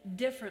world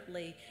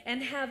differently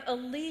and have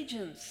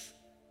allegiance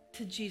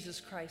to Jesus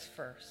Christ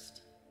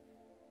first.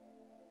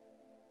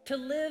 To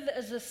live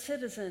as a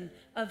citizen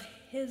of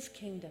his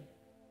kingdom.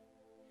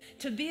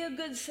 To be a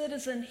good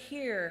citizen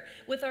here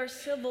with our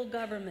civil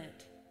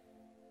government.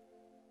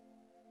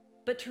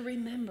 But to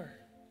remember,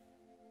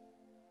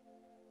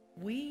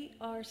 we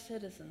are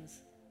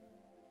citizens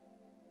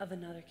of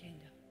another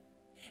kingdom.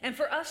 And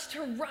for us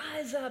to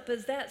rise up,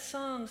 as that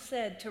song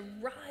said, to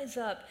rise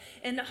up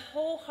and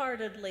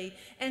wholeheartedly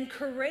and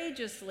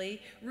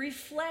courageously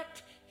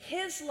reflect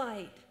his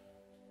light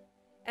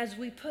as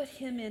we put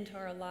him into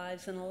our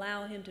lives and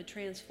allow him to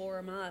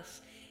transform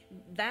us,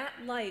 that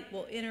light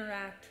will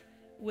interact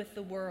with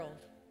the world.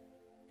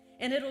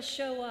 And it'll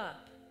show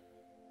up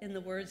in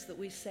the words that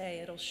we say.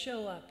 It'll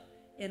show up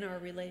in our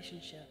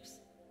relationships.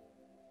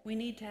 We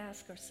need to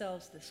ask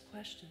ourselves this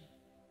question.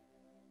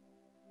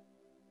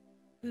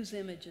 Whose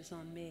image is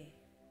on me?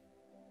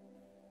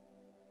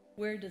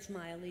 Where does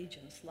my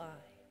allegiance lie?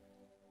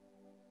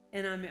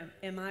 And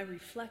am I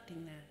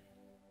reflecting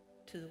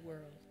that to the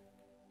world?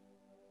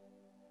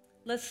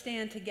 Let's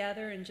stand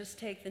together and just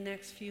take the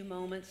next few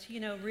moments.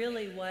 You know,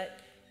 really what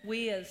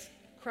we as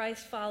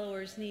Christ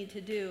followers need to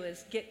do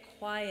is get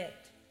quiet,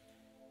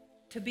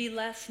 to be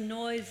less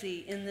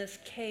noisy in this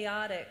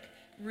chaotic,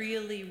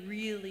 really,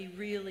 really,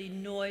 really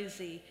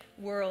noisy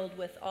world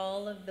with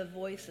all of the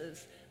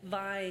voices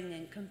vying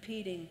and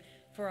competing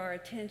for our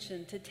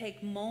attention, to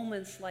take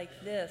moments like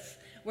this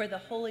where the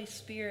Holy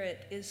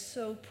Spirit is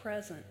so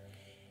present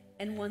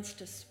and wants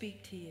to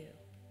speak to you.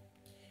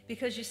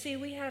 Because you see,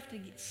 we have to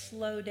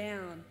slow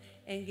down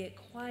and get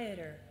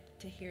quieter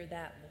to hear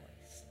that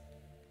voice.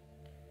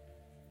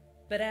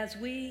 But as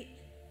we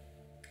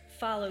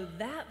follow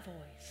that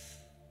voice,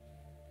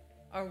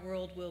 our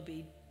world will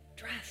be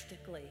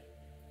drastically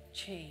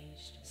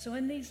changed. So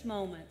in these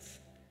moments,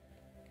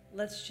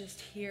 let's just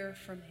hear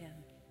from him.